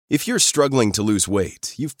If you're struggling to lose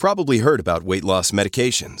weight, you've probably heard about weight loss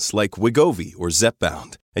medications like Wegovy or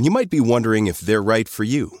Zepbound, and you might be wondering if they're right for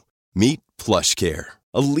you. Meet PlushCare,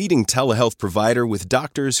 a leading telehealth provider with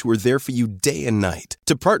doctors who are there for you day and night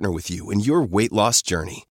to partner with you in your weight loss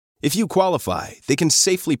journey. If you qualify, they can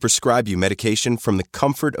safely prescribe you medication from the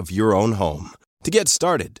comfort of your own home. To get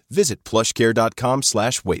started, visit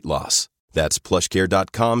plushcare.com/weightloss. That's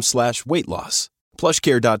plushcare.com/weightloss.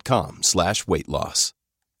 plushcare.com/weightloss.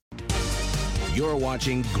 You're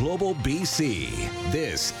watching Global BC.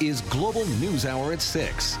 This is Global News Hour at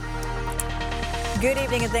 6. Good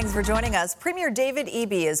evening and thanks for joining us. Premier David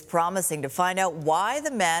Eby is promising to find out why the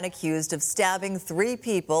man accused of stabbing 3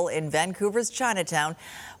 people in Vancouver's Chinatown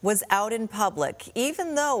was out in public,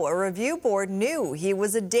 even though a review board knew he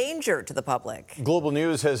was a danger to the public. Global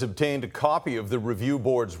News has obtained a copy of the review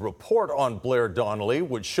board's report on Blair Donnelly,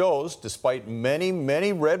 which shows, despite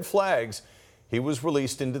many red flags, he was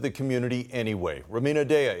released into the community anyway. Romina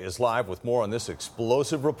Dea is live with more on this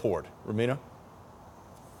explosive report. Romina?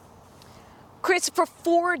 Chris, for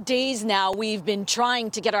 4 days now, we've been trying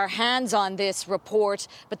to get our hands on this report,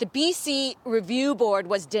 but the BC Review Board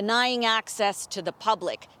was denying access to the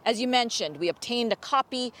public. As you mentioned, we obtained a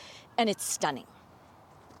copy, and it's stunning.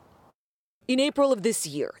 In April of this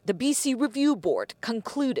year, the BC Review Board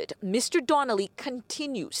concluded Mr. Donnelly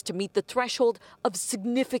continues to meet the threshold of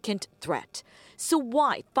significant threat. So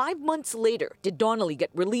why, 5 months later, did Donnelly get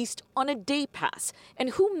released on a day pass? And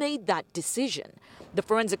who made that decision? The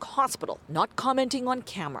forensic hospital not commenting on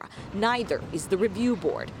camera. Neither is the review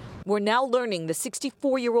board. We're now learning the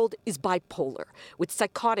 64-year-old is bipolar, with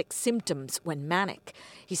psychotic symptoms when manic.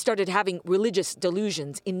 He started having religious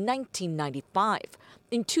delusions in 1995.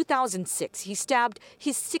 In 2006, he stabbed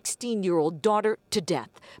his 16-year-old daughter to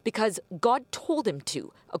death because God told him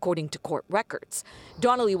to, according to court records.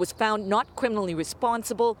 Donnelly was found not criminally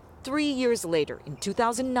responsible. 3 years later, in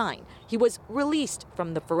 2009, he was released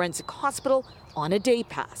from the forensic hospital on a day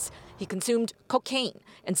pass. He consumed cocaine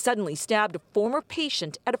and suddenly stabbed a former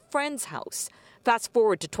patient at a friend's house. Fast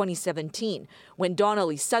forward to 2017, when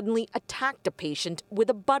Donnelly suddenly attacked a patient with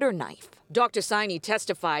a butter knife. Dr. Saini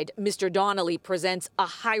testified Mr. Donnelly presents a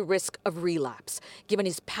high risk of relapse, given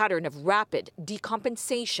his pattern of rapid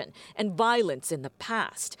decompensation and violence in the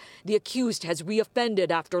past. The accused has reoffended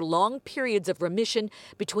after long periods of remission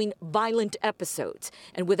between violent episodes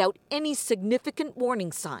and without any significant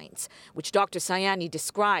warning signs, which Dr. Saini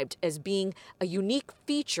described as being a unique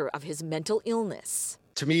feature of his mental illness.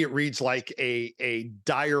 To me, it reads like a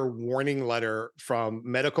dire warning letter from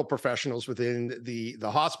medical professionals within the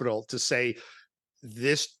hospital to say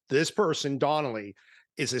this person, Donnelly,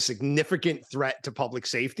 is a significant threat to public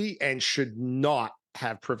safety and should not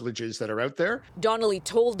have privileges that are out there. Donnelly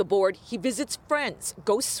told the board he visits friends,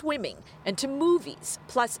 goes swimming, and to movies,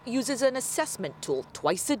 plus uses an assessment tool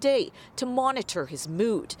twice a day to monitor his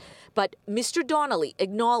mood. But Mr. Donnelly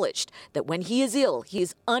acknowledged that when he is ill, he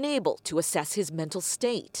is unable to assess his mental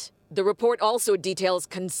state. The report also details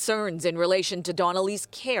concerns in relation to Donnelly's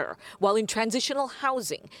care while in transitional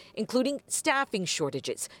housing, including staffing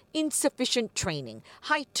shortages, insufficient training,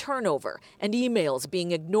 high turnover, and emails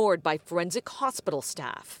being ignored by forensic hospital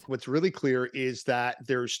staff. What's really clear is that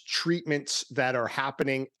there's treatments that are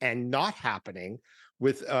happening and not happening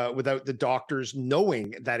without the doctors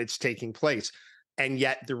knowing that it's taking place. And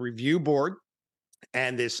yet the review board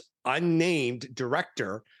and this unnamed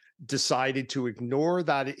director decided to ignore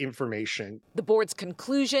that information. The board's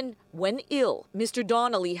conclusion, when ill, Mr.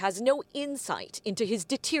 Donnelly has no insight into his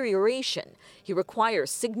deterioration. He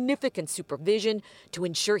requires significant supervision to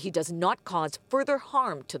ensure he does not cause further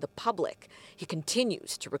harm to the public. He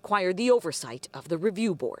continues to require the oversight of the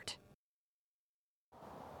review board.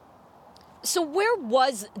 So where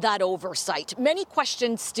was that oversight? Many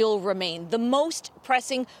questions still remain. The most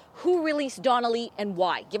pressing, who released Donnelly and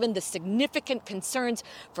why, given the significant concerns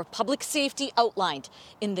for public safety outlined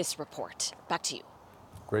in this report. Back to you.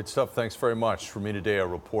 Great stuff. Thanks very much. Romina Dea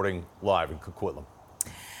reporting live in Coquitlam.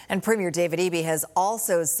 And Premier David Eby has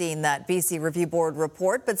also seen that BC Review Board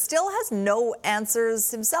report, but still has no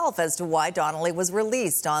answers himself as to why Donnelly was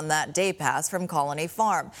released on that day pass from Colony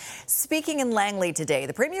Farm. Speaking in Langley today,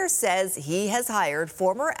 the Premier says he has hired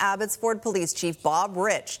former Abbotsford Police Chief Bob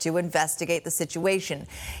Rich to investigate the situation.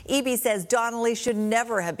 Eby says Donnelly should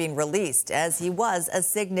never have been released, as he was a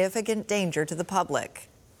significant danger to the public.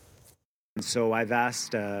 So I've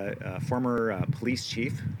asked former Police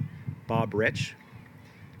Chief Bob Rich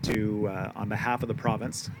to, on behalf of the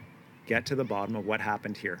province, get to the bottom of what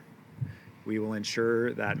happened here. We will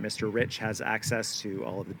ensure that Mr. Rich has access to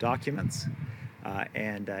all of the documents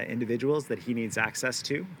and individuals that he needs access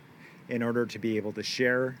to in order to be able to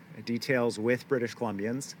share details with British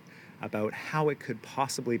Columbians about how it could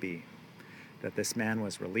possibly be that this man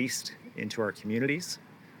was released into our communities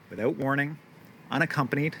without warning,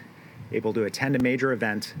 unaccompanied, able to attend a major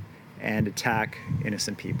event and attack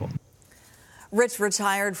innocent people. Rich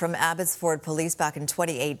retired from Abbotsford Police back in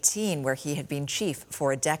 2018, where he had been chief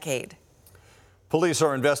for a decade. Police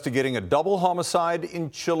are investigating a double homicide in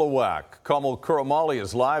Chilliwack. Kamal Kuramali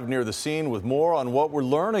is live near the scene with more on what we're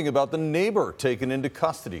learning about the neighbor taken into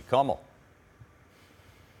custody. Kamal.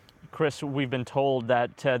 Chris, we've been told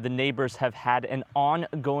that the neighbors have had an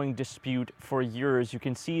ongoing dispute for years. You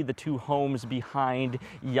can see the two homes behind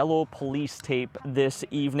yellow police tape this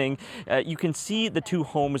evening. You can see the two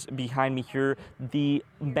homes behind me here. The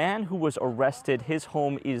man who was arrested, his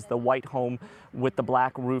home is the white home with the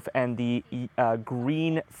black roof and the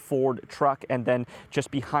green Ford truck. And then just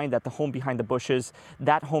behind that, the home behind the bushes,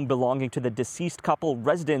 that home belonging to the deceased couple.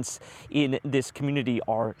 Residents in this community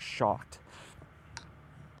are shocked.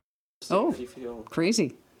 Oh,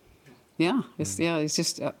 crazy. Yeah, it's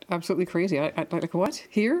just absolutely crazy. I like, what?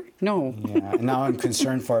 Here? No. Yeah, and now I'm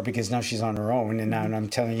concerned for her because now she's on her own, and now I'm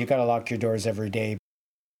telling you got to lock your doors every day.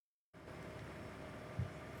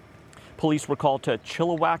 Police were called to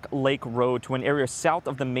Chilliwack Lake Road, to an area south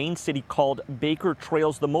of the main city called Baker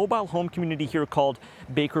Trails, the mobile home community here called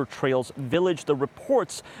Baker Trails Village. The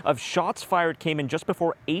reports of shots fired came in just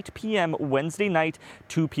before 8 p.m. Wednesday night.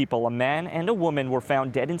 Two people, a man and a woman, were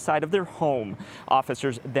found dead inside of their home.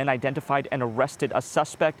 Officers then identified and arrested a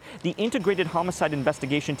suspect. The Integrated Homicide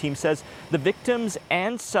Investigation Team says the victims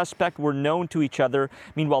and suspect were known to each other.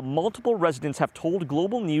 Meanwhile, multiple residents have told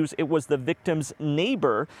Global News it was the victim's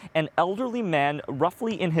neighbor, an elderly man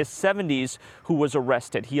roughly in his 70s, who was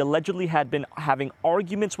arrested. He allegedly had been having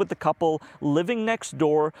arguments with the couple living next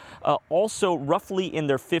door, also roughly in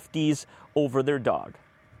their 50s, over their dog.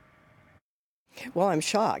 Well, I'm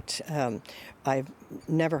shocked. I've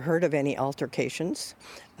never heard of any altercations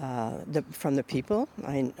from the people.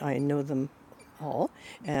 I know them all,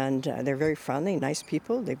 and they're very friendly, nice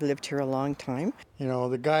people. They've lived here a long time. You know,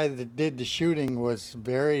 the guy that did the shooting was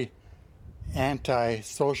very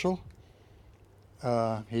anti-social.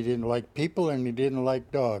 He didn't like people and he didn't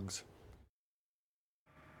like dogs.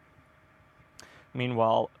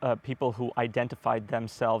 Meanwhile, people who identified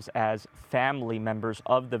themselves as family members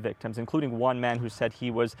of the victims, including one man who said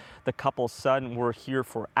he was the couple's son, were here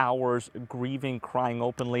for hours, grieving, crying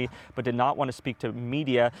openly, but did not want to speak to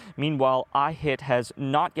media. Meanwhile, IHIT has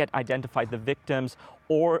not yet identified the victims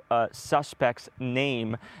or suspect's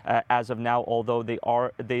name as of now, although they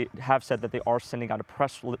have said that they are sending out a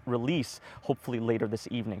press release hopefully later this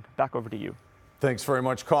evening. Back over to you. Thanks very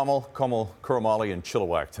much, Kamal. Kamal Kuramali in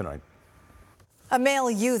Chilliwack tonight. A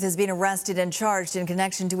male youth has been arrested and charged in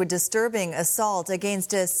connection to a disturbing assault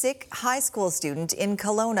against a Sikh high school student in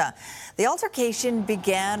Kelowna. The altercation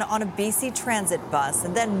began on a BC Transit bus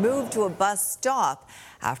and then moved to a bus stop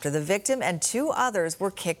after the victim and two others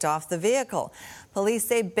were kicked off the vehicle. Police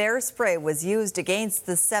say bear spray was used against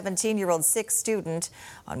the 17-year-old Sikh student.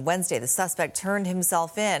 On Wednesday, the suspect turned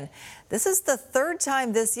himself in. This is the third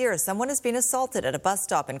time this year someone has been assaulted at a bus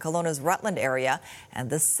stop in Kelowna's Rutland area, and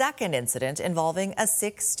the second incident involving a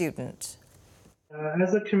Sikh student.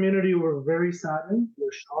 As a community, we're very saddened,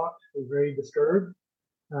 we're shocked, we're very disturbed.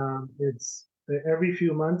 It's every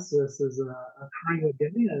few months this is occurring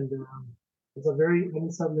again, and it's a very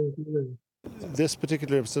unsettling feeling. This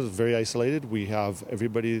particular episode is very isolated. We have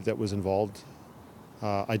everybody that was involved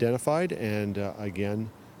identified, and again,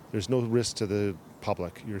 there's no risk to the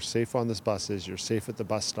public. You're safe on these buses, you're safe at the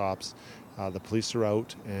bus stops, the police are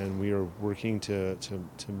out, and we are working to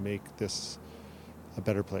make this a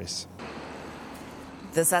better place.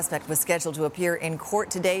 The suspect was scheduled to appear in court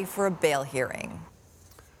today for a bail hearing.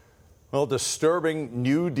 Well, disturbing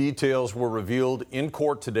new details were revealed in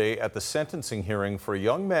court today at the sentencing hearing for a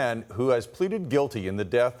young man who has pleaded guilty in the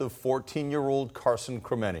death of 14-year-old Carson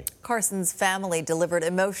Cremeni. Carson's family delivered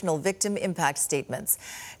emotional victim impact statements,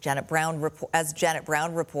 as Janet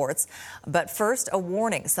Brown reports. But first, a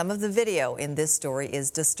warning. Some of the video in this story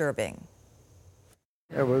is disturbing.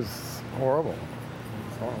 It was horrible. It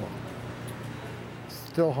was horrible.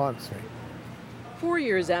 Still haunts me. 4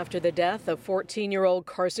 years after the death of 14-year-old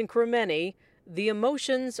Carson Cremeni, the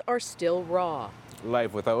emotions are still raw.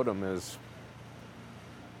 Life without him it's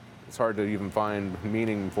hard to even find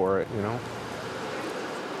meaning for it, you know?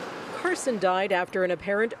 Carson died after an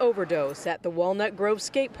apparent overdose at the Walnut Grove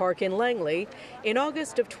Skate Park in Langley in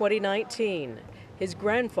August of 2019. His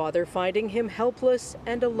grandfather finding him helpless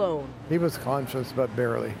and alone. He was conscious, but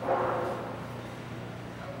barely.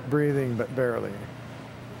 Breathing, but barely.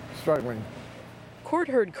 Struggling. court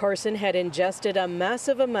heard Carson had ingested a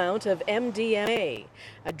massive amount of MDMA,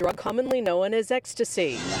 a drug commonly known as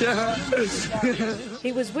ecstasy.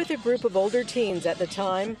 He was with a group of older teens at the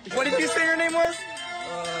time. What did you say your name was?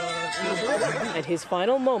 And his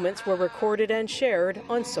final moments were recorded and shared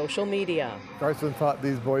on social media. Carson thought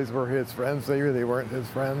these boys were his friends. They really weren't his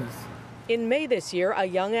friends. In May this year, a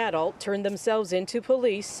young adult turned themselves into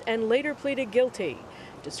police and later pleaded guilty,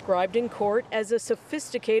 described in court as a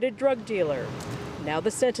sophisticated drug dealer. Now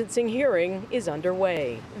the sentencing hearing is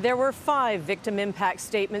underway. There were 5 victim impact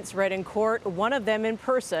statements read in court, one of them in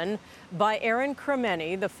person by Aaron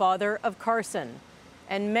Kremeni, the father of Carson.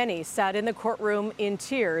 And many sat in the courtroom in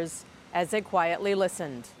tears as they quietly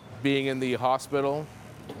listened. Being in the hospital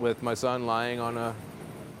with my son lying on a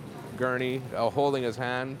gurney, holding his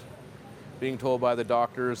hand, being told by the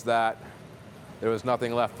doctors that there was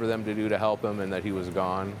nothing left for them to do to help him and that he was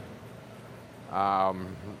gone.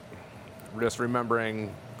 Just remembering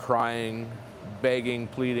crying, begging,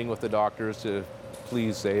 pleading with the doctors to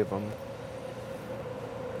please save him.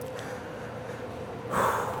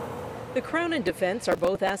 The Crown and defense are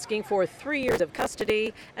both asking for 3 years of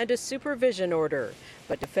custody and a supervision order.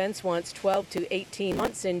 But defense wants 12 to 18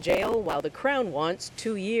 months in jail, while the Crown wants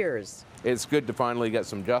 2 years. It's good to finally get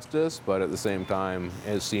some justice, but at the same time,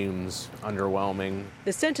 it seems underwhelming.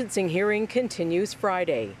 The sentencing hearing continues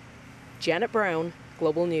Friday. Janet Brown,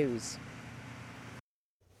 Global News.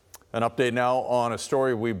 An update now on a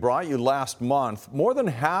story we brought you last month. More than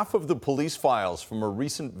half of the police files from a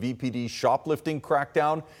recent VPD shoplifting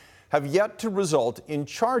crackdown have yet to result in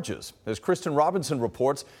charges. As Kristen Robinson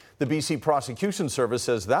reports, the BC Prosecution Service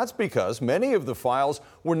says that's because many of the files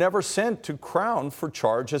were never sent to Crown for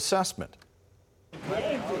charge assessment.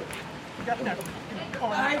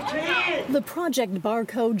 The Project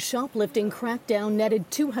Barcode shoplifting crackdown netted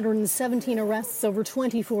 217 arrests over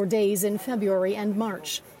 24 days in February and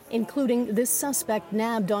March, including this suspect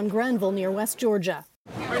nabbed on Granville near West Georgia.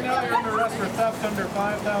 Right now you're under arrest for theft under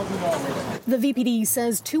 $5,000. The VPD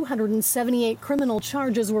says 278 criminal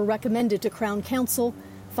charges were recommended to Crown Counsel.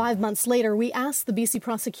 5 months later, we asked the BC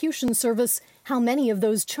Prosecution Service how many of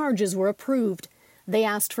those charges were approved. They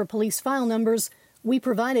asked for police file numbers. We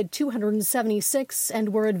provided 276 and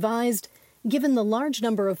were advised, given the large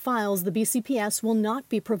number of files, the BCPS will not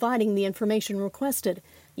be providing the information requested.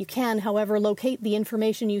 You can, however, locate the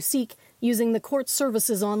information you seek using the court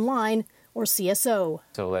services online or CSO.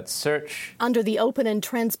 So let's search. Under the open and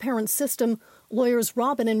transparent system, lawyers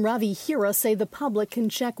Robin and Ravi Hira say the public can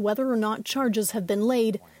check whether or not charges have been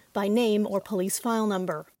laid by name or police file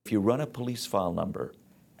number. If you run a police file number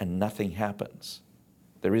and nothing happens,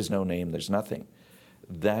 there is no name, there's nothing,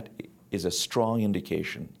 that is a strong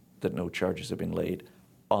indication that no charges have been laid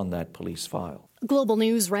on that police file. Global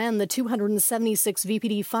News ran the 276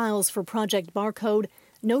 VPD files for Project Barcode.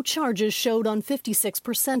 No charges showed on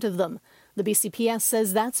 56% of them. The BCPS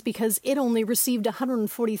says that's because it only received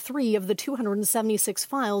 143 of the 276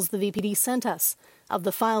 files the VPD sent us. Of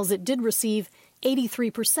the files it did receive,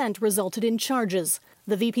 83% resulted in charges.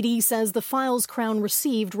 The VPD says the files Crown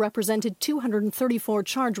received represented 234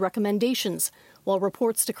 charge recommendations, while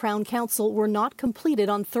reports to Crown Counsel were not completed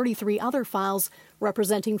on 33 other files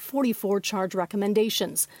representing 44 charge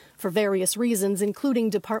recommendations, for various reasons including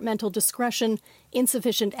departmental discretion,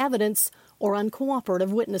 insufficient evidence, or uncooperative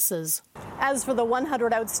witnesses. As for the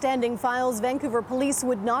 100 outstanding files, Vancouver police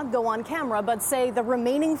would not go on camera but say the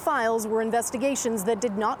remaining files were investigations that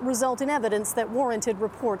did not result in evidence that warranted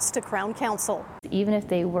reports to Crown Counsel. Even if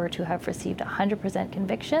they were to have received 100%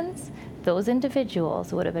 convictions, those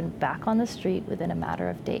individuals would have been back on the street within a matter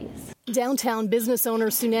of days. Downtown business owner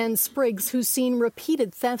Sunan Spriggs, who's seen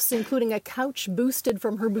repeated thefts, including a couch boosted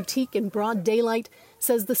from her boutique in broad daylight,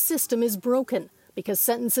 says the system is broken because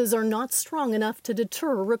sentences are not strong enough to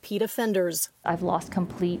deter repeat offenders. I've lost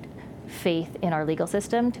complete faith in our legal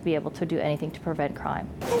system to be able to do anything to prevent crime.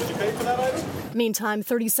 Did you pay for that item? Meantime,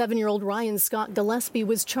 37-year-old Ryan Scott Gillespie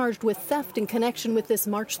was charged with theft in connection with this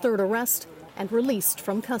March 3rd arrest and released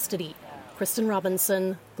from custody. Kristen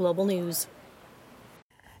Robinson, Global News.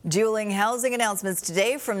 Dueling housing announcements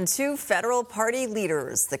today from 2 federal party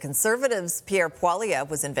leaders. The Conservatives' Pierre Poilievre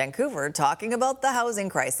was in Vancouver talking about the housing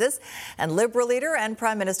crisis, and Liberal leader and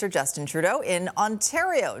Prime Minister Justin Trudeau in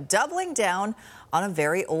Ontario doubling down on a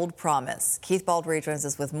very old promise. Keith Baldry joins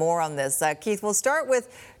us with more on this. Keith, we'll start with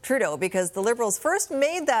Trudeau because the Liberals first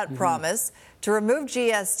made that promise to remove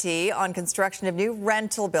GST on construction of new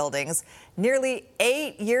rental buildings nearly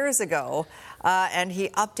 8 years ago, and he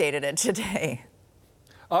updated it today.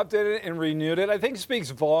 updated and renewed it. I think speaks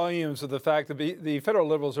volumes of the fact that the federal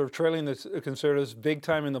Liberals are trailing the Conservatives big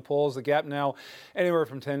time in the polls. The gap now anywhere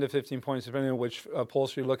from 10 to 15 points, depending on which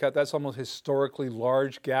polls you look at. That's almost historically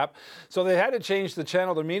large gap. So they had to change the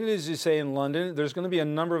channel. They're meeting, as you say, in London. There's going to be a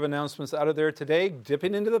number of announcements out of there today,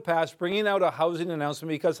 dipping into the past, bringing out a housing announcement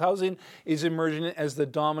because housing is emerging as the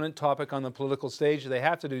dominant topic on the political stage. They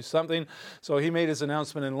have to do something. So he made his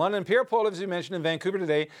announcement in London. Pierre Poilievre, as you mentioned, in Vancouver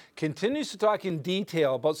today, continues to talk in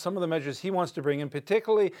detail about some of the measures he wants to bring in,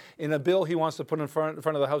 particularly in a bill he wants to put in front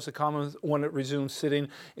of the House of Commons when it resumes sitting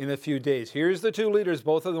in a few days. Here's the two leaders,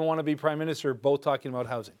 both of them want to be Prime Minister, both talking about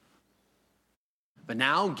housing. But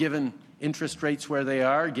now, given interest rates where they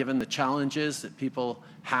are, given the challenges that people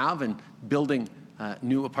have in building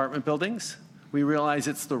new apartment buildings, we realize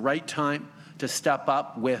it's the right time to step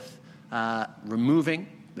up with removing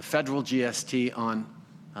the federal GST on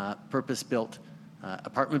purpose-built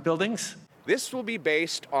apartment buildings. This will be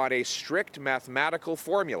based on a strict mathematical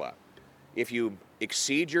formula. If you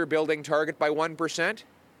exceed your building target by 1%,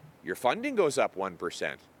 your funding goes up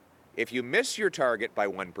 1%. If you miss your target by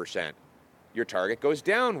 1%, your target goes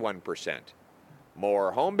down 1%.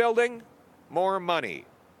 More home building, more money.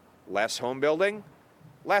 Less home building,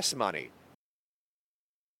 less money.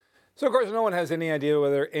 So, of course, no one has any idea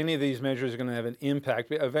whether any of these measures are going to have an impact.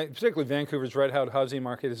 Particularly Vancouver's red-hot housing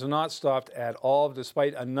market has not stopped at all,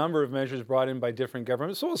 despite a number of measures brought in by different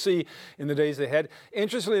governments. So we'll see in the days ahead.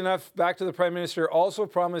 Interestingly enough, back to the Prime Minister, also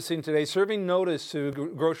promising today, serving notice to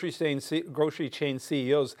grocery chain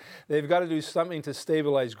CEOs. They've got to do something to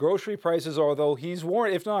stabilize grocery prices, although he's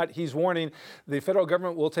warning the federal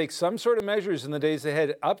government will take some sort of measures in the days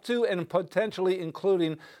ahead, up to and potentially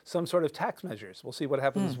including some sort of tax measures. We'll see what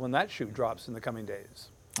happens when that shoe drops in the coming days.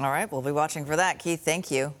 All right, we'll be watching for that. Keith, thank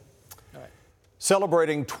you. All right.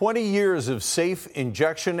 Celebrating 20 years of safe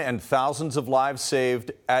injection and thousands of lives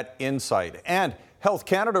saved at Insight. And Health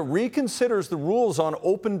Canada reconsiders the rules on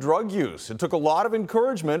open drug use. It took a lot of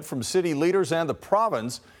encouragement from city leaders and the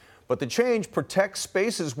province, but the change protects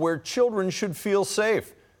spaces where children should feel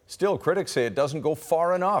safe. Still, critics say it doesn't go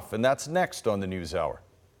far enough, and that's next on the News Hour.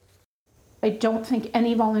 I don't think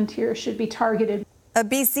any volunteer should be targeted. A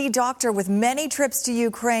BC doctor with many trips to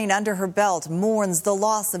Ukraine under her belt mourns the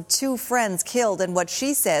loss of 2 friends killed in what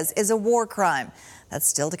she says is a war crime. That's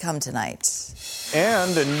still to come tonight.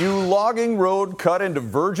 And a new logging road cut into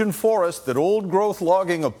virgin forest that old-growth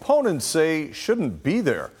logging opponents say shouldn't be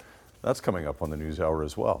there. That's coming up on the News Hour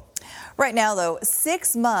as well. Right now, though,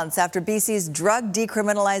 6 months after BC's drug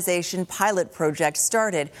decriminalization pilot project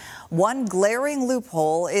started, one glaring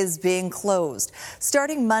loophole is being closed.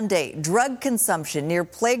 Starting Monday, drug consumption near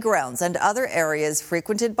playgrounds and other areas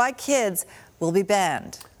frequented by kids will be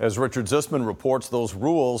banned. As Richard Zussman reports, those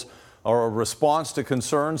rules are a response to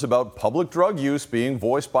concerns about public drug use being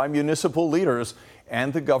voiced by municipal leaders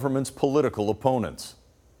and the government's political opponents.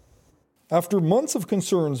 After months of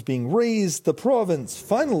concerns being raised, the province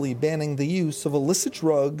finally banning the use of illicit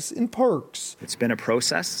drugs in parks. It's been a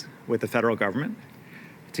process with the federal government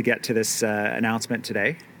to get to this announcement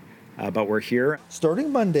today, but we're here.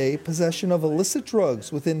 Starting Monday, possession of illicit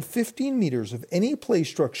drugs within 15 meters of any play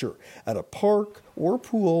structure at a park or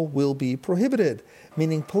pool will be prohibited,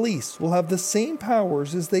 meaning police will have the same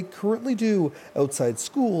powers as they currently do outside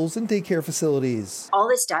schools and daycare facilities. All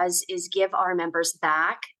this does is give our members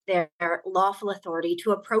back their lawful authority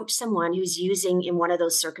to approach someone who's using in one of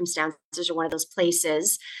those circumstances or one of those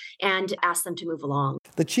places and ask them to move along.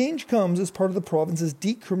 The change comes as part of the province's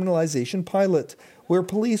decriminalization pilot, where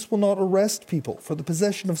police will not arrest people for the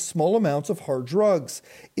possession of small amounts of hard drugs.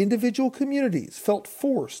 Individual communities felt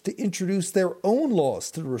forced to introduce their own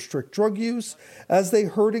laws to restrict drug use as they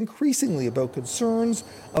heard increasingly about concerns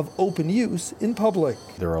of open use in public.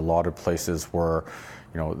 There are a lot of places where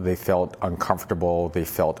they felt uncomfortable, they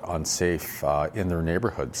felt unsafe in their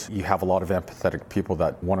neighborhoods. You have a lot of empathetic people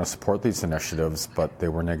that want to support these initiatives, but they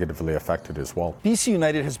were negatively affected as well. BC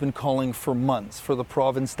United has been calling for months for the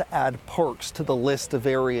province to add parks to the list of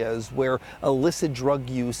areas where illicit drug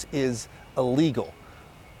use is illegal.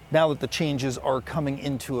 Now that the changes are coming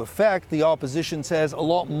into effect, the opposition says a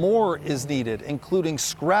lot more is needed, including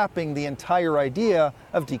scrapping the entire idea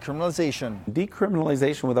of decriminalization.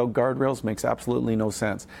 Decriminalization without guardrails makes absolutely no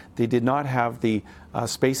sense. They did not have the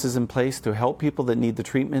spaces in place to help people that need the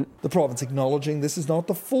treatment. The province acknowledging this is not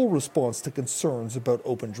the full response to concerns about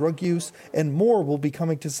open drug use, and more will be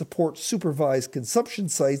coming to support supervised consumption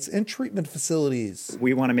sites and treatment facilities.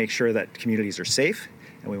 We want to make sure that communities are safe,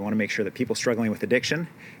 and we want to make sure that people struggling with addiction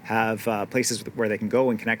have places where they can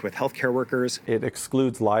go and connect with healthcare workers. It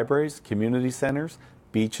excludes libraries, community centers,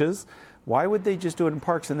 beaches, Why would they just do it in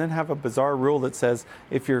parks and then have a bizarre rule that says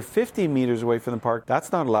if you're 50 meters away from the park,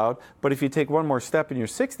 that's not allowed, but if you take one more step and you're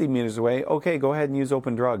 60 meters away, okay, go ahead and use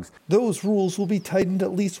open drugs. Those rules will be tightened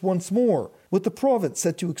at least once more, with the province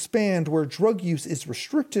set to expand where drug use is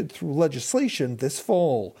restricted through legislation this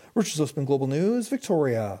fall. Richard Zussman, Global News,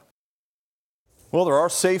 Victoria. Well, there are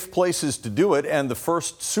safe places to do it, and the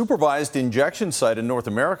first supervised injection site in North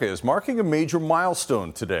America is marking a major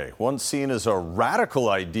milestone today. Once seen as a radical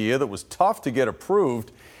idea that was tough to get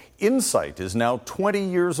approved, Insight is now 20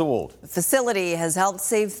 years old. The facility has helped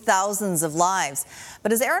save thousands of lives.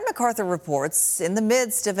 But as Aaron MacArthur reports, in the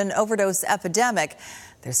midst of an overdose epidemic,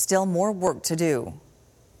 there's still more work to do.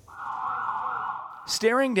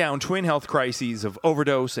 Staring down twin health crises of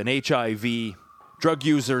overdose and HIV, drug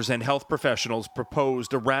users and health professionals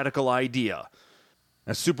proposed a radical idea.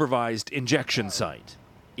 A supervised injection site,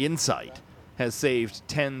 Insight, has saved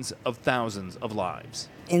tens of thousands of lives.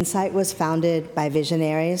 Insight was founded by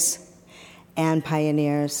visionaries and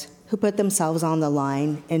pioneers who put themselves on the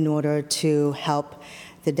line in order to help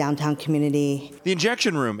the downtown community. The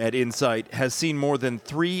injection room at Insight has seen more than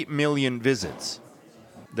 3 million visits.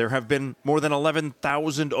 There have been more than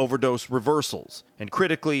 11,000 overdose reversals, and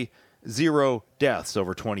critically, 0 deaths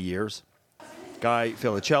over 20 years. Guy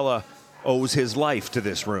Felicella owes his life to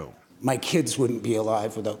this room. My kids wouldn't be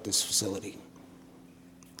alive without this facility.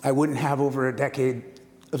 I wouldn't have over a decade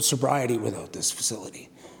of sobriety without this facility.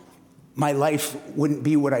 My life wouldn't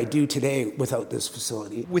be what I do today without this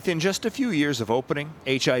facility. Within just a few years of opening,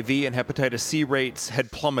 HIV and hepatitis C rates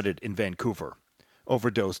had plummeted in Vancouver.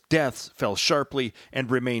 Overdose deaths fell sharply and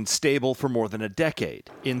remained stable for more than a decade.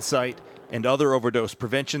 Insight and other overdose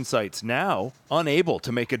prevention sites now unable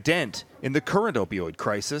to make a dent in the current opioid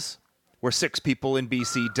crisis, where 6 people in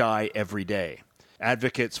BC die every day.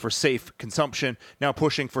 Advocates for safe consumption now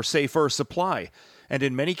pushing for safer supply, and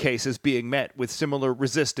in many cases being met with similar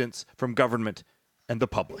resistance from government and the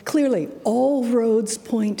public. Clearly, all roads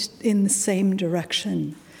point in the same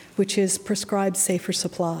direction, which is prescribed safer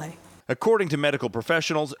supply. According to medical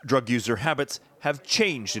professionals, drug user habits have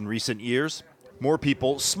changed in recent years. More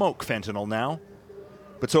people smoke fentanyl now.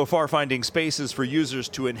 But so far, finding spaces for users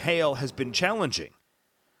to inhale has been challenging.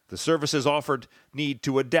 The services offered need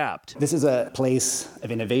to adapt. This is a place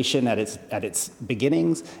of innovation at its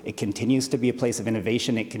beginnings. It continues to be a place of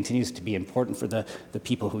innovation. It continues to be important for the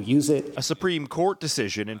people who use it. A Supreme Court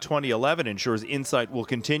decision in 2011 ensures Insight will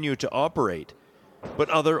continue to operate.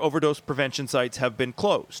 But other overdose prevention sites have been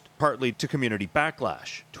closed, partly to community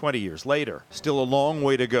backlash. 20 years later, still a long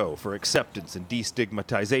way to go for acceptance and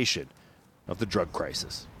destigmatization of the drug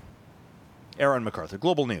crisis. Aaron MacArthur,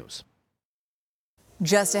 Global News.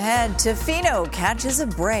 Just ahead, Tofino catches a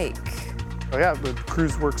break. Oh yeah, the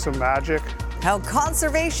crews work some magic. How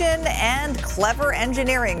conservation and clever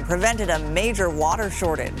engineering prevented a major water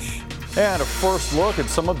shortage. And a first look at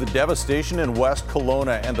some of the devastation in West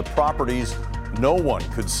Kelowna and the properties no one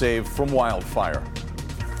could save from wildfire.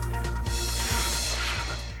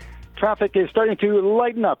 Traffic is starting to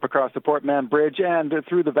lighten up across the Port Mann Bridge and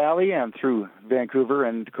through the valley and through Vancouver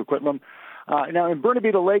and Coquitlam. Now, in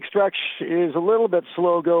Burnaby, the lake stretch is a little bit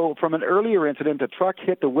slow go. From an earlier incident, a truck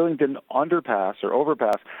hit the Willingdon underpass or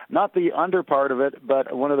overpass, not the under part of it,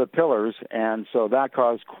 but one of the pillars, and so that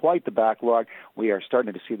caused quite the backlog. We are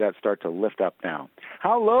starting to see that start to lift up now.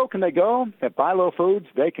 How low can they go? At Buy Low Foods,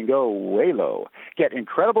 they can go way low. Get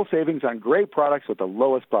incredible savings on great products with the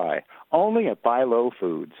lowest buy, only at Buy Low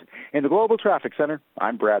Foods. In the Global Traffic Center,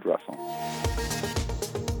 I'm Brad Russell.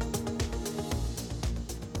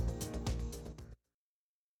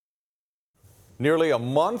 Nearly a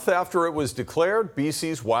month after it was declared,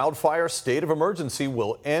 BC's wildfire state of emergency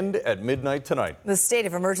will end at midnight tonight. The state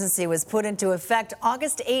of emergency was put into effect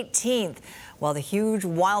August 18th, while the huge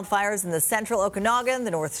wildfires in the central Okanagan, the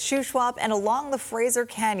North Shuswap, and along the Fraser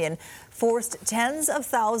Canyon forced tens of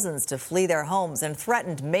thousands to flee their homes and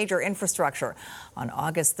threatened major infrastructure. On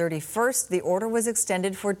August 31st, the order was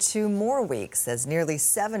extended for 2 more weeks as nearly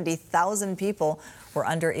 70,000 people were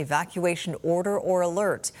under evacuation order or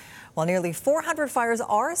alert. While nearly 400 fires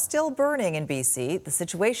are still burning in BC, the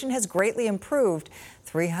situation has greatly improved.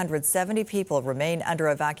 370 people remain under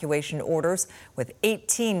evacuation orders, with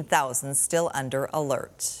 18,000 still under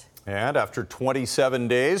alert. And after 27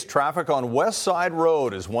 days, traffic on West Side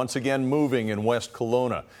Road is once again moving in West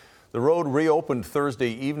Kelowna. The road reopened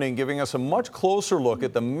Thursday evening, giving us a much closer look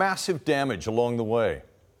at the massive damage along the way.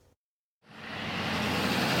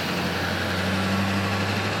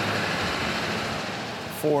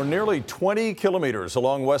 For nearly 20 kilometers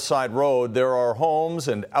along West Side Road, there are homes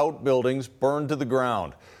and outbuildings burned to the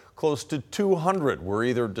ground. Close to 200 were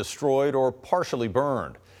either destroyed or partially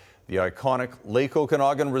burned. The iconic Lake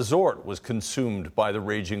Okanagan Resort was consumed by the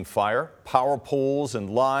raging fire. Power poles and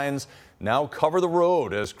lines now cover the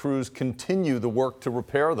road as crews continue the work to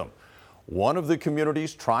repair them. One of the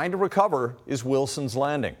communities trying to recover is Wilson's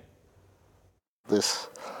Landing. This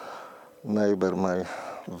neighbor, my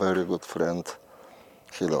very good friend,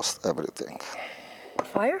 he lost everything.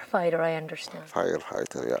 Firefighter, I understand.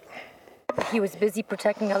 Firefighter, yeah. He was busy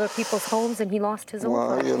protecting other people's homes and he lost his own.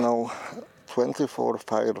 Well, you know, 24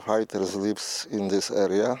 firefighters lives in this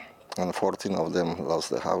area and 14 of them lost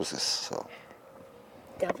their houses. So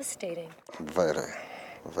devastating. Very,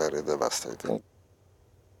 very devastating.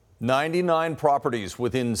 99 properties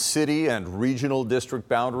within city and regional district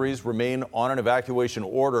boundaries remain on an evacuation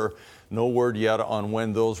order. No word yet on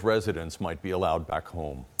when those residents might be allowed back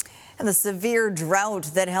home. And the severe drought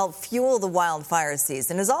that helped fuel the wildfire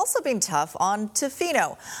season has also been tough on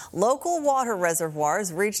Tofino. Local water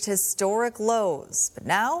reservoirs reached historic lows, but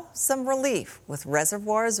now some relief with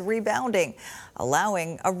reservoirs rebounding,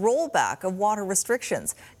 allowing a rollback of water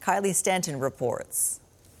restrictions. Kylie Stanton reports.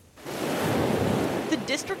 The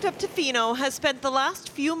district of Tofino has spent the last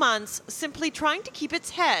few months simply trying to keep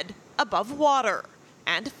its head above water.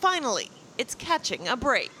 And finally, it's catching a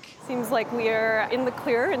break. Seems like we are in the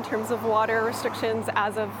clear in terms of water restrictions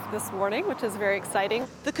as of this morning, which is very exciting.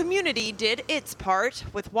 The community did its part,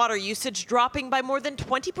 with water usage dropping by more than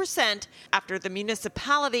 20% after the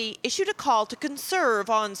municipality issued a call to conserve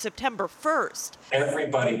on September 1st.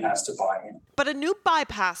 Everybody has to buy in. But a new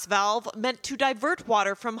bypass valve meant to divert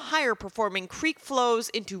water from higher performing creek flows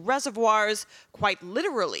into reservoirs quite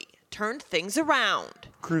literally turned things around.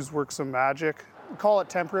 Crews work some magic. Call it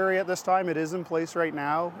temporary at this time. It is in place right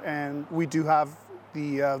now, and we do have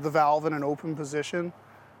the valve in an open position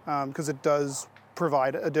because it does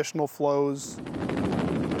provide additional flows.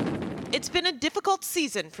 It's been a difficult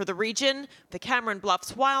season for the region. The Cameron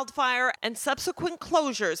Bluffs wildfire and subsequent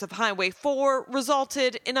closures of Highway 4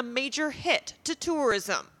 resulted in a major hit to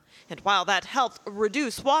tourism. And while that helped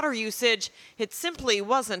reduce water usage, it simply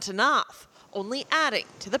wasn't enough, only adding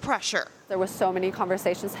to the pressure. There was so many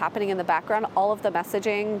conversations happening in the background. All of the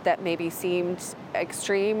messaging that maybe seemed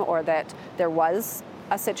extreme or that there was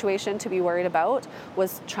a situation to be worried about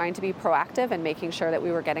was trying to be proactive and making sure that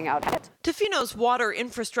we were getting out ahead. Tofino's water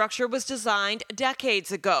infrastructure was designed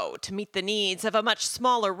decades ago to meet the needs of a much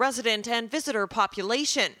smaller resident and visitor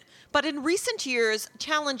population. But in recent years,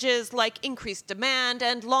 challenges like increased demand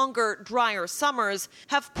and longer, drier summers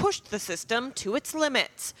have pushed the system to its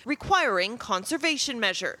limits, requiring conservation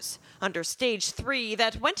measures. Under Stage 3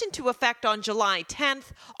 that went into effect on July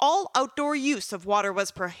 10th, all outdoor use of water was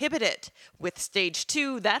prohibited. With Stage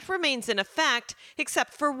 2, that remains in effect,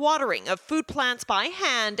 except for watering of food plants by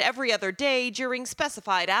hand every other day during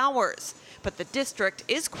specified hours. But the district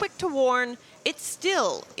is quick to warn it's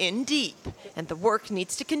still in deep, and the work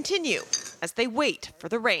needs to continue as they wait for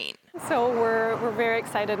the rain. So we're very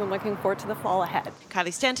excited and looking forward to the fall ahead.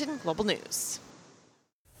 Kylie Stanton, Global News.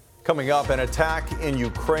 Coming up, an attack in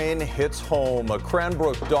Ukraine hits home. A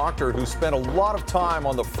Cranbrook doctor who spent a lot of time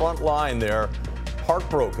on the front line there,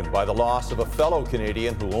 heartbroken by the loss of a fellow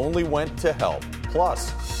Canadian who only went to help.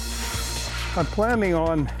 Plus, I'm planning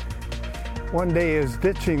on one day is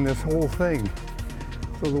ditching this whole thing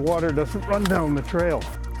so the water doesn't run down the trail.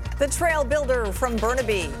 The trail builder from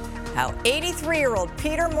Burnaby. How 83-year-old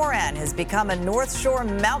Peter Moran has become a North Shore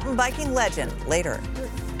mountain biking legend later.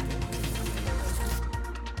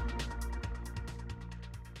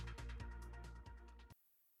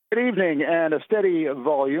 Good evening, and a steady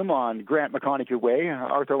volume on Grant McConaughey Way,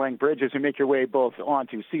 Arthur Lang Bridge, as you make your way both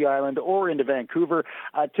onto Sea Island or into Vancouver.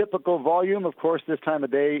 A typical volume, of course, this time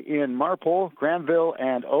of day in Marpole, Granville,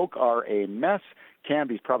 and Oak are a mess.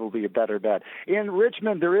 Canby's probably a better bet. In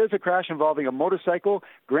Richmond, there is a crash involving a motorcycle,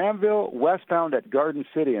 Granville westbound at Garden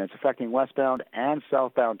City, and it's affecting westbound and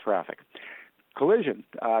southbound traffic. Collision.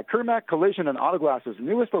 Kermac Collision and Autoglass's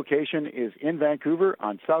newest location is in Vancouver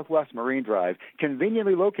on Southwest Marine Drive,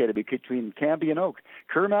 conveniently located between Canby and Oak.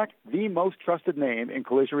 Kermac, the most trusted name in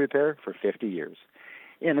collision repair for 50 years.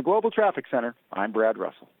 In the Global Traffic Center, I'm Brad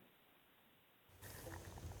Russell.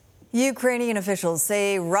 Ukrainian officials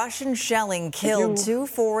say Russian shelling killed 2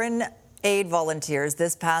 foreign aid volunteers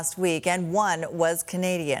this past week, and one was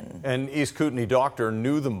Canadian. An East Kootenay doctor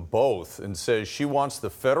knew them both and says she wants the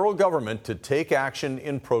federal government to take action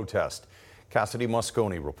in protest. Cassidy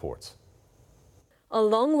Moscone reports. A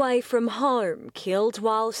long way from home, killed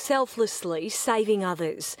while selflessly saving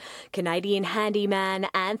others. Canadian handyman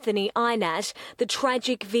Anthony Einat, the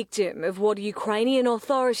tragic victim of what Ukrainian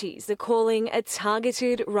authorities are calling a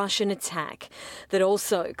targeted Russian attack that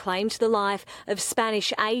also claimed the life of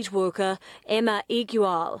Spanish aid worker Emma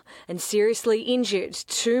Igual and seriously injured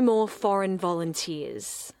 2 more foreign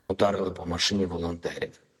volunteers. Ударили по машині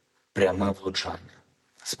волонтерів. Пряме влучання.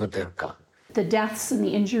 З ПТРК. The deaths and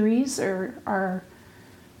the injuries are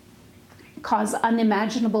cause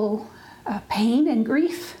unimaginable pain and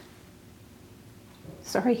grief.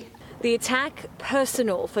 Sorry. The attack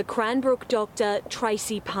personal for Cranbrook doctor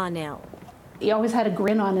Tracy Parnell. He always had a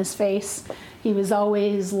grin on his face. He was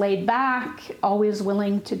always laid back, always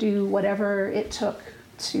willing to do whatever it took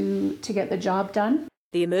to get the job done.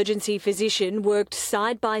 The emergency physician worked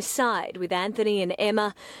side by side with Anthony and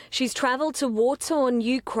Emma. She's travelled to war-torn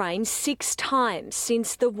Ukraine 6 times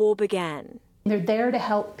since the war began. They're there to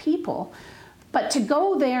help people, but to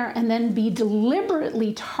go there and then be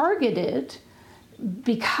deliberately targeted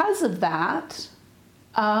because of that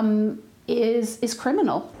is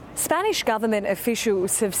criminal. Spanish government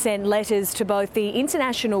officials have sent letters to both the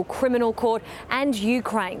International Criminal Court and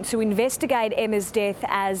Ukraine to investigate Emma's death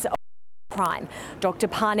as a crime. Dr.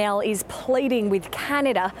 Parnell is pleading with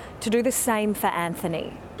Canada to do the same for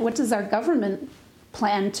Anthony. What does our government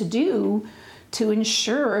plan to do to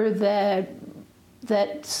ensure that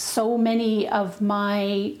so many of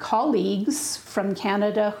my colleagues from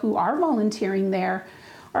Canada who are volunteering there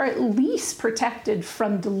are at least protected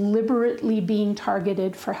from deliberately being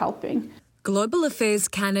targeted for helping? Global Affairs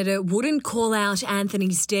Canada wouldn't call out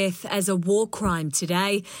Anthony's death as a war crime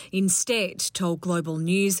today. Instead, told Global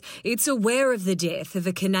News, it's aware of the death of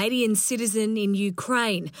a Canadian citizen in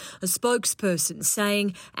Ukraine. A spokesperson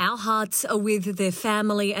saying, our hearts are with their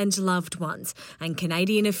family and loved ones, and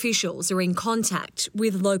Canadian officials are in contact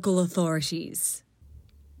with local authorities.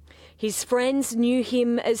 His friends knew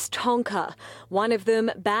him as Tonka, one of them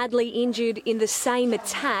badly injured in the same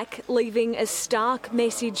attack, leaving a stark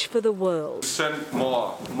message for the world. Send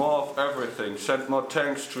more of everything. Send more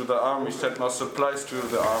tanks to the army, send more supplies to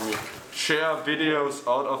the army. Share videos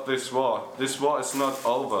out of this war. This war is not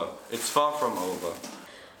over. It's far from over.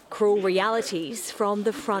 Cruel realities from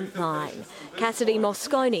the front line. Cassidy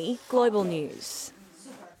Moscone, Global News.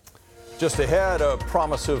 Just ahead, a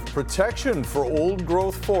promise of protection for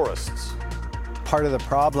old-growth forests. Part of the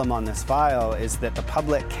problem on this file is that the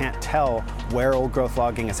public can't tell where old-growth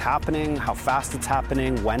logging is happening, how fast it's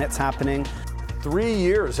happening, when it's happening. 3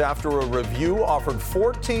 years after a review offered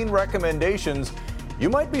 14 recommendations, you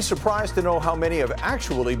might be surprised to know how many have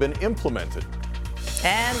actually been implemented.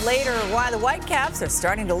 And later, why the Whitecaps are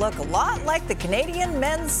starting to look a lot like the Canadian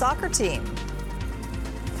men's soccer team.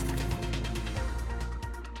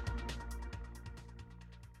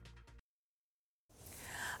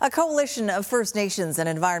 A coalition of First Nations and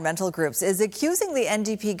environmental groups is accusing the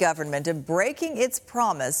NDP government of breaking its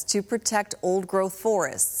promise to protect old-growth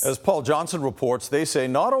forests. As Paul Johnson reports, they say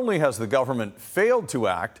not only has the government failed to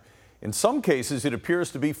act, in some cases it appears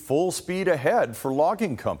to be full speed ahead for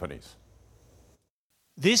logging companies.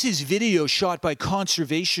 This is video shot by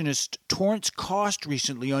conservationist Torrance Cost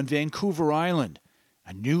recently on Vancouver Island.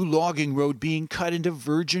 A new logging road being cut into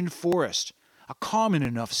virgin forest, a common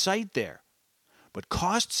enough sight there. But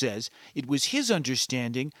Cost says it was his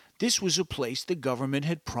understanding this was a place the government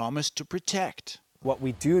had promised to protect. What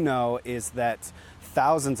we do know is that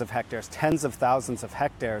thousands of hectares, tens of thousands of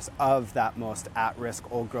hectares of that most at-risk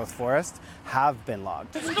old-growth forest have been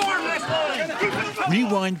logged.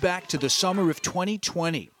 Rewind back to the summer of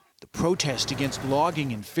 2020. The protest against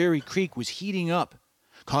logging in Fairy Creek was heating up.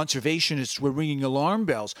 Conservationists were ringing alarm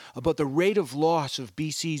bells about the rate of loss of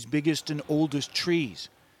BC's biggest and oldest trees.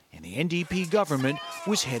 And the NDP government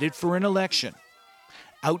was headed for an election.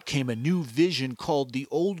 Out came a new vision called the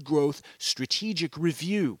Old Growth Strategic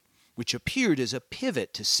Review, which appeared as a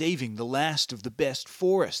pivot to saving the last of the best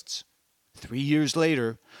forests. 3 years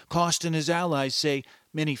later, Cost and his allies say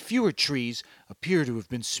many fewer trees appear to have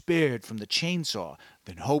been spared from the chainsaw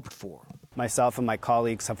than hoped for. Myself and my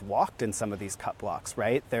colleagues have walked in some of these cut blocks,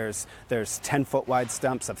 right? There's 10-foot wide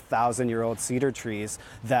stumps of 1,000-year-old cedar trees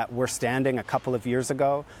that were standing a couple of years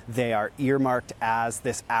ago. They are earmarked as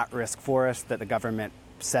this at-risk forest that the government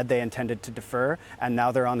said they intended to defer, and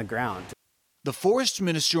now they're on the ground. The Forest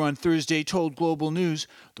Minister on Thursday told Global News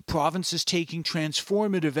the province is taking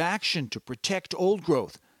transformative action to protect old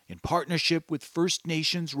growth in partnership with First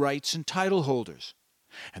Nations rights and title holders,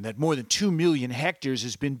 and that more than 2 million hectares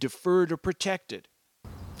has been deferred or protected.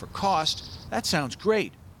 For Cost, that sounds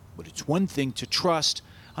great, but it's one thing to trust,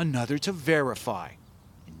 another to verify.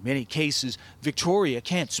 And In many cases, Victoria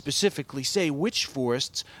can't specifically say which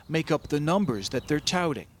forests make up the numbers that they're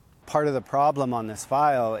touting. Part of the problem on this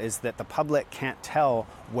file is that the public can't tell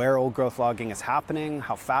where old growth logging is happening,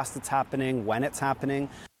 how fast it's happening, when it's happening.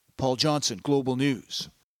 Paul Johnson, Global News.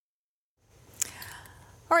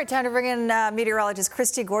 All right, time to bring in meteorologist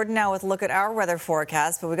Christy Gordon now with a look at our weather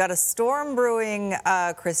forecast. But we've got a storm brewing,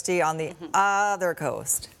 Christy, on the other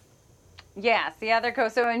coast. Yes, the other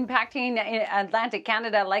coast, so impacting Atlantic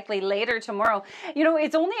Canada likely later tomorrow. You know,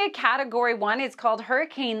 it's only a Category 1. It's called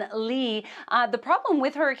Hurricane Lee. The problem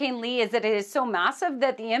with Hurricane Lee is that it is so massive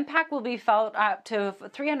that the impact will be felt up to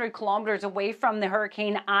 300 kilometers away from the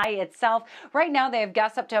hurricane eye itself. Right now, they have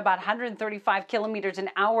gusts up to about 135 kilometers an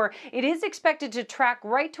hour. It is expected to track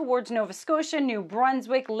right towards Nova Scotia, New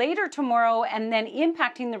Brunswick later tomorrow, and then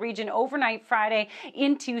impacting the region overnight Friday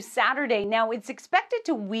into Saturday. Now, it's expected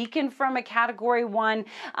to weaken from a Category 1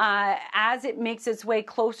 as it makes its way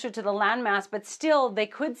closer to the landmass, but still they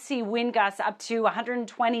could see wind gusts up to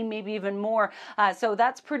 120, maybe even more. So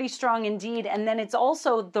that's pretty strong indeed. And then it's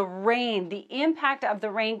also the rain. The impact of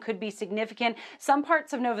the rain could be significant. Some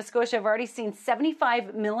parts of Nova Scotia have already seen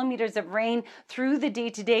 75 millimeters of rain through the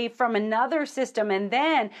day today from another system. And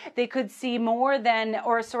then they could see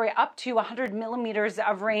up to 100 millimeters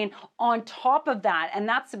of rain on top of that. And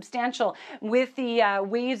that's substantial. With the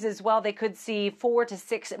waves as well, they could see 4 to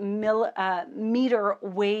 6 meter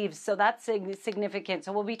waves. So that's significant.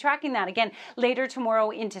 So we'll be tracking that again later tomorrow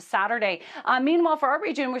into Saturday. Meanwhile, for our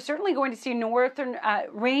region, we're certainly going to see northern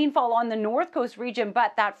rainfall on the north coast region,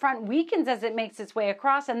 but that front weakens as it makes its way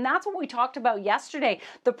across. And that's what we talked about yesterday.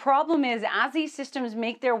 The problem is as these systems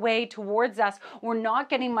make their way towards us, we're not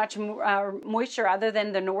getting much moisture other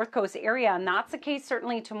than the north coast area. And that's the case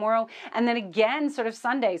certainly tomorrow. And then again, sort of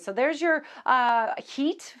Sunday. So there's your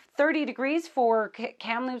heat. 30 degrees for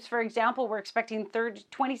Kamloops, for example. We're expecting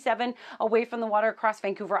 27 away from the water across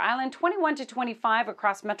Vancouver Island, 21 to 25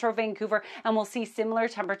 across Metro Vancouver, and we'll see similar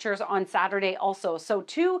temperatures on Saturday also. So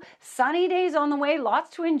 2 sunny days on the way, lots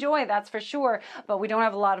to enjoy, that's for sure, but we don't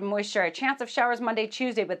have a lot of moisture. A chance of showers Monday,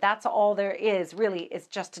 Tuesday, but that's all there is. Really, it's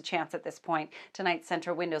just a chance at this point. Tonight's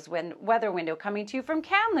Central Windows weather window coming to you from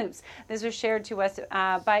Kamloops. This was shared to us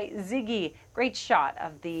by Ziggy. Great shot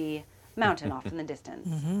of the mountain off in the distance.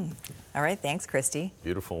 All right, thanks, Christy.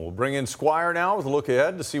 Beautiful. We'll bring in Squire now with a look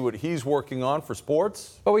ahead to see what he's working on for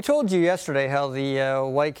sports. Well, we told you yesterday how the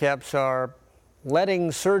Whitecaps are letting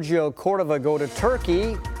Sergio Cordova go to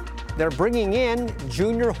Turkey. They're bringing in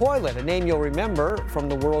Junior Hoylett, a name you'll remember from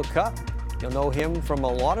the World Cup. You'll know him from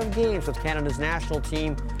a lot of games with Canada's national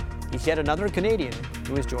team. He's yet another Canadian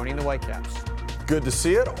who is joining the Whitecaps. Good to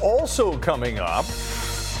see it. Also coming up,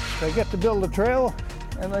 I get to build a trail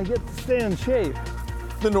and I get to stay in shape.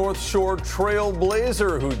 The North Shore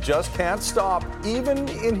trailblazer who just can't stop even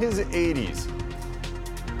in his 80s.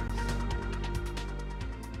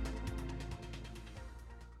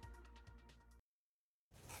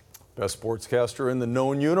 Best sportscaster in the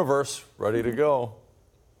known universe, ready to go.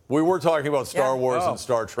 We were talking about Star Wars and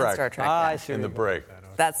Star Trek, I see in the break.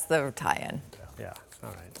 That's the tie-in. Yeah,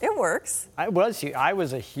 all right. It works. I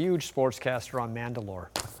was a huge sportscaster on Mandalore.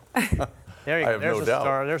 There you I go. have There's no a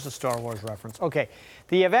doubt. There's a Star Wars reference. Okay.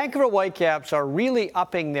 The Vancouver Whitecaps are really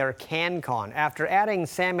upping their CanCon. After adding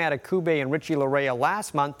Sam Adekugbe and Richie Laryea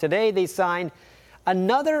last month, today they signed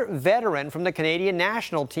another veteran from the Canadian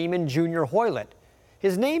national team in Junior Hoylett.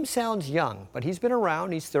 His name sounds young, but he's been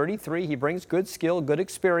around. He's 33. He brings good skill, good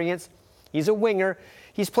experience. He's a winger.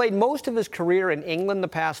 He's played most of his career in England the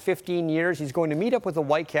past 15 years. He's going to meet up with the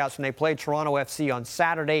Whitecaps when they play Toronto FC on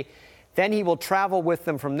Saturday. Then he will travel with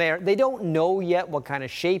them from there. They don't know yet what kind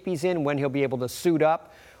of shape he's in, when he'll be able to suit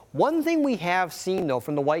up. One thing we have seen, though,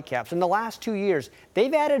 from the Whitecaps in the last 2 years,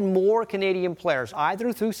 they've added more Canadian players,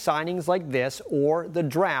 either through signings like this or the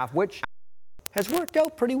draft, which has worked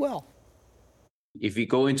out pretty well. If we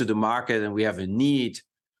go into the market and we have a need,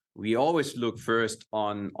 we always look first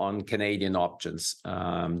on Canadian options,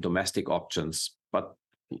 domestic options. But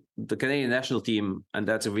the Canadian national team, and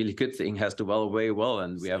that's a really good thing, has developed very well,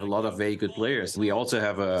 and we have a lot of very good players. We also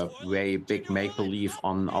have a very big make-believe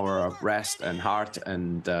on our breast and heart,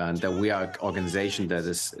 and that we are an organization that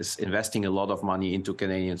is investing a lot of money into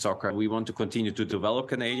Canadian soccer. We want to continue to develop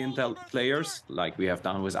Canadian players, like we have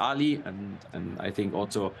done with Ali, and I think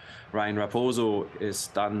also Ryan Raposo has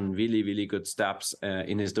done really, really good steps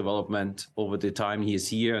in his development over the time he is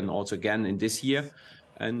here, and also again in this year.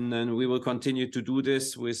 And then we will continue to do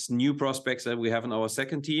this with new prospects that we have in our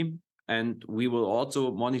second team. And we will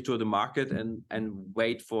also monitor the market and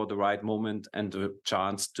wait for the right moment and the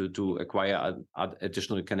chance to acquire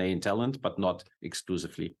additional Canadian talent, but not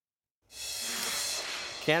exclusively.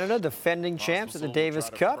 Canada, defending champs at the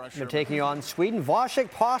Davis Cup. They're taking on Sweden.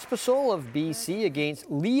 Vasek Pospisil of BC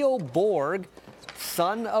against Leo Borg,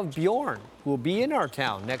 son of Bjorn, who will be in our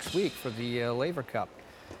town next week for the Laver Cup.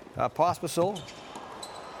 Pospisil,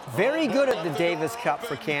 very good at the Davis Cup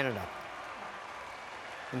for Canada.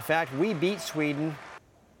 In fact, we beat Sweden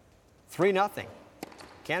 3-0.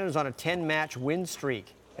 Canada's on a 10-match win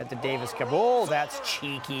streak at the Davis Cup. Oh, that's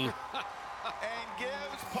cheeky.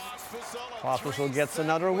 Pospisil gets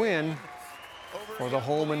another win for the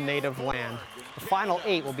home and native land. The final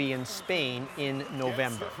 8 will be in Spain in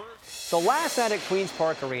November. So last night at Queen's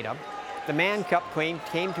Park Arena, the Mann Cup came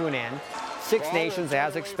to an end. Six Nations,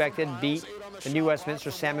 as expected, beat the New Westminster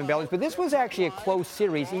Salmon Bellies. But this was actually a close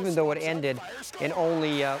series, even though it ended in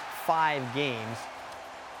only 5 games.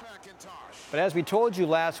 But as we told you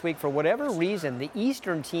last week, for whatever reason, the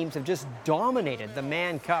Eastern teams have just dominated the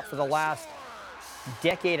Mann Cup for the last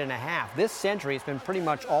decade and a half. This century, it's been pretty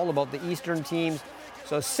much all about the Eastern teams.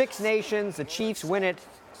 So Six Nations, the Chiefs win it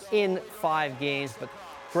in 5 games, but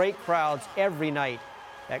great crowds every night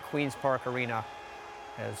at Queen's Park Arena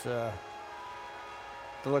as the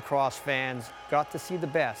lacrosse fans got to see the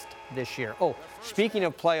best this year. Oh, speaking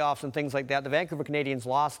of playoffs and things like that, the Vancouver Canadians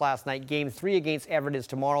lost last night. Game 3 against Everett is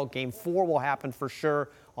tomorrow. Game 4 will happen for sure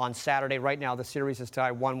on Saturday. Right now, the series is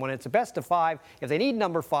tied 1-1. It's a best of 5. If they need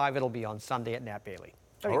number 5, it'll be on Sunday at Nat Bailey.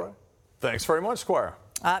 All right. Thanks very much, Squire.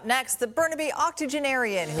 Up next, the Burnaby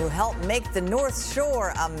octogenarian who helped make the North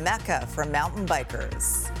Shore a mecca for mountain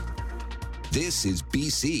bikers. This is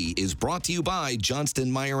BC is brought to you by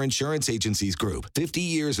Johnston Meyer Insurance Agencies Group. 50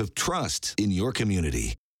 years of trust in your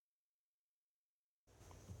community.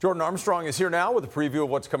 Jordan Armstrong is here now with a preview of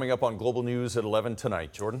what's coming up on Global News at 11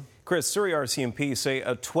 tonight. Jordan? Chris, Surrey RCMP say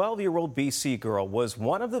a 12-year-old BC girl was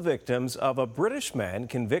one of the victims of a British man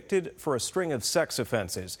convicted for a string of sex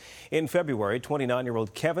offenses. In February,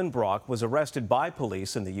 29-year-old Kevin Brock was arrested by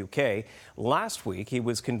police in the UK. Last week, he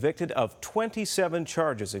was convicted of 27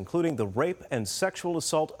 charges, including the rape and sexual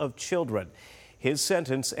assault of children. His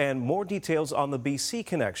sentence and more details on the BC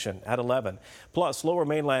connection at 11. Plus, Lower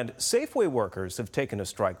Mainland Safeway workers have taken a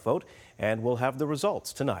strike vote, and we'll have the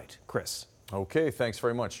results tonight. Chris. Okay, thanks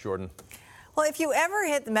very much, Jordan. Well, if you ever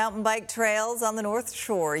hit the mountain bike trails on the North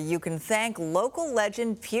Shore, you can thank local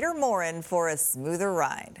legend Peter Morin for a smoother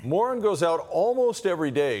ride. Morin goes out almost every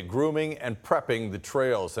day grooming and prepping the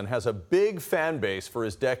trails and has a big fan base for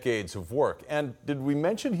his decades of work. And did we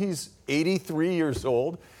mention he's 83 years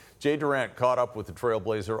old? Jay Durant caught up with the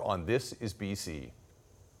Trailblazer on This is BC.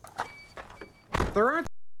 There aren't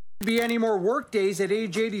to be any more work days at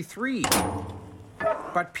age 83.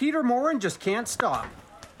 But Peter Morin just can't stop.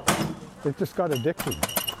 It just got addicted.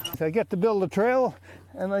 I get to build a trail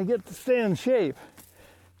and I get to stay in shape.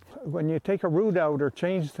 When you take a route out or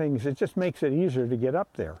change things, it just makes it easier to get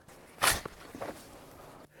up there.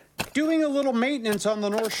 Doing a little maintenance on the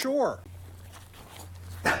North Shore.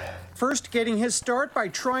 First, getting his start by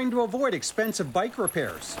trying to avoid expensive bike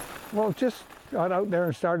repairs. Well, just got out there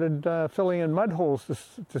and started filling in mud holes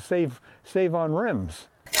to save on rims.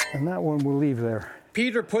 And that one we'll leave there.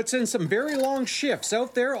 Peter puts in some very long shifts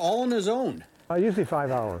out there all on his own. Usually 5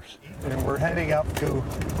 hours. And we're heading up to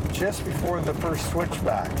just before the first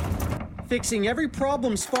switchback. Fixing every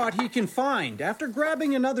problem spot he can find after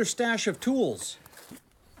grabbing another stash of tools.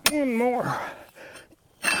 One more.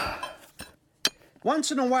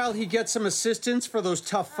 Once in a while, he gets some assistance for those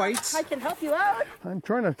tough fights. I can help you out. I'm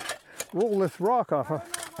trying to roll this rock off.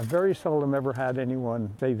 I very seldom ever had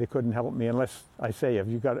anyone say they couldn't help me unless I say if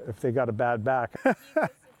they got a bad back.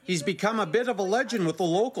 He's become a bit of a legend with the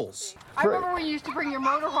locals. I remember when you used to bring your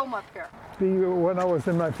motorhome up here. When I was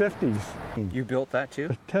in my 50s. You built that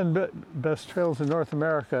too? 10 best trails in North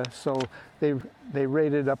America, so they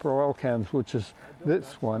rated Upper Oil Cans, which is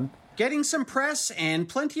this one. Getting some press and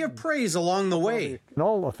plenty of praise along the way. And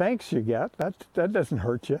all the thanks you get, that doesn't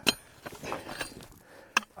hurt you.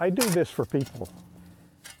 I do this for people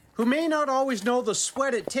who may not always know the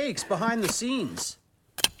sweat it takes behind the scenes.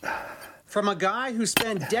 From a guy who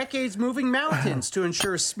spent decades moving mountains to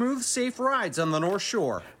ensure smooth, safe rides on the North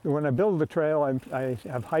Shore. When I build the trail, I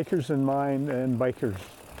have hikers in mind and bikers.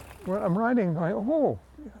 When I'm riding,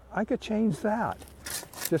 I could change that.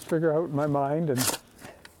 Just figure out in my mind, and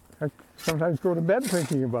I sometimes go to bed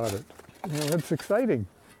thinking about it. It's exciting.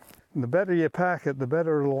 And the better you pack it, the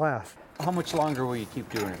better it'll last. How much longer will you keep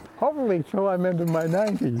doing it? Hopefully till I'm into my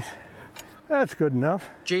 90s. That's good enough.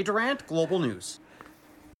 Jay Durant, Global News.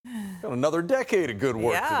 Got another decade of good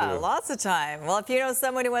work to do. Yeah, lots of time. Well, if you know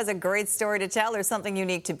someone who has a great story to tell or something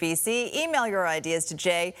unique to BC, email your ideas to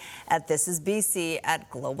Jay at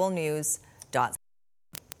thisisbc@globalnews.ca.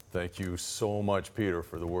 Thank you so much, Peter,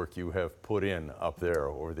 for the work you have put in up there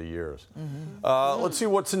over the years. Let's see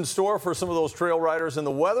what's in store for some of those trail riders and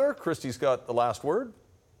the weather. Christy's got the last word.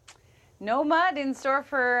 No mud in store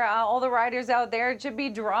for all the riders out there. It should be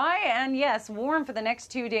dry and, yes, warm for the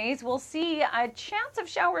next 2 days. We'll see a chance of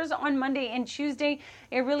showers on Monday and Tuesday.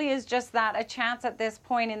 It really is just that, a chance at this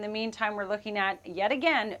point. In the meantime, we're looking at, yet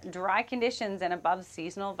again, dry conditions and above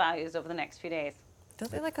seasonal values over the next few days.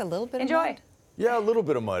 Don't they like a little bit Enjoy. of mud? Yeah, a little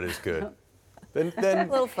bit of mud is good. Then a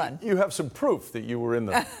little fun. You have some proof that you were in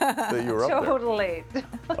the that you were up there. Totally.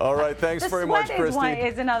 All right, thanks very much, Christy. The sweat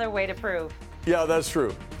is another way to prove. Yeah, that's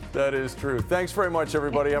true. That is true. Thanks very much,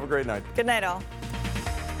 everybody. Have a great night. Good night, all.